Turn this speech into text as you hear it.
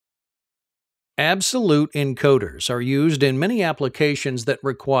Absolute encoders are used in many applications that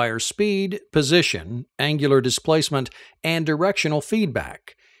require speed, position, angular displacement, and directional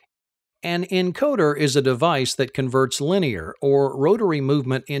feedback. An encoder is a device that converts linear or rotary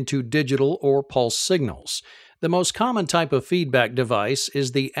movement into digital or pulse signals. The most common type of feedback device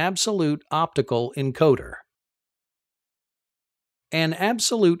is the absolute optical encoder. An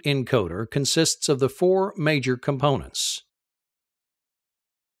absolute encoder consists of the four major components: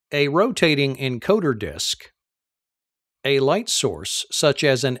 a rotating encoder disc, a light source such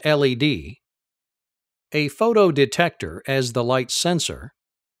as an LED, a photodetector as the light sensor,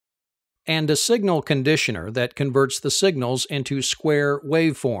 and a signal conditioner that converts the signals into square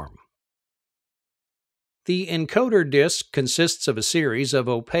waveform. The encoder disc consists of a series of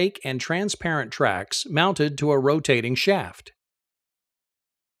opaque and transparent tracks mounted to a rotating shaft.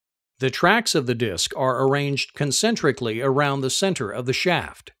 The tracks of the disc are arranged concentrically around the center of the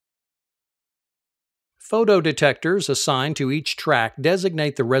shaft. Photodetectors assigned to each track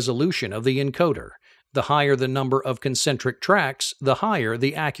designate the resolution of the encoder. The higher the number of concentric tracks, the higher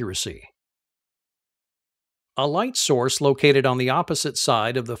the accuracy. A light source located on the opposite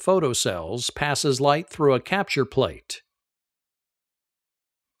side of the photocells passes light through a capture plate.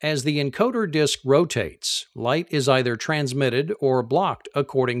 As the encoder disc rotates, light is either transmitted or blocked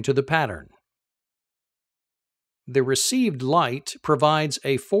according to the pattern. The received light provides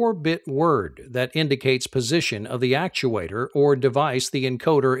a 4-bit word that indicates position of the actuator or device the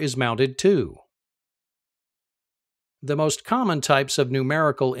encoder is mounted to. The most common types of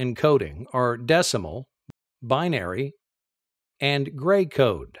numerical encoding are decimal, binary, and gray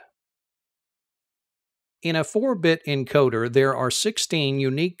code. In a 4-bit encoder, there are 16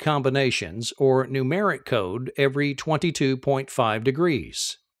 unique combinations or numeric code every 22.5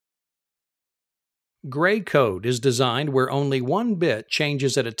 degrees. Gray code is designed where only one bit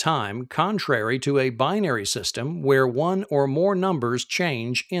changes at a time, contrary to a binary system where one or more numbers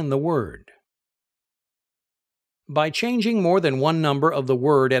change in the word. By changing more than one number of the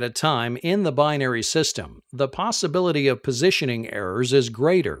word at a time in the binary system, the possibility of positioning errors is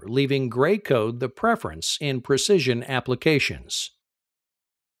greater, leaving gray code the preference in precision applications.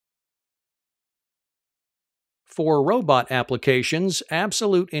 For robot applications,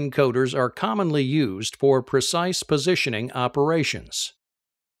 absolute encoders are commonly used for precise positioning operations.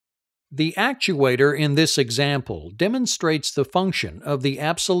 The actuator in this example demonstrates the function of the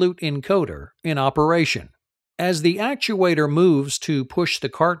absolute encoder in operation. As the actuator moves to push the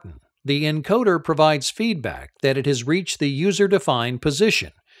carton, the encoder provides feedback that it has reached the user-defined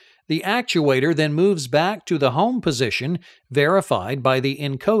position. The actuator then moves back to the home position, verified by the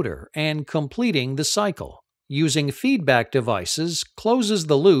encoder, and completing the cycle. Using feedback devices closes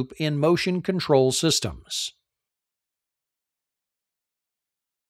the loop in motion control systems.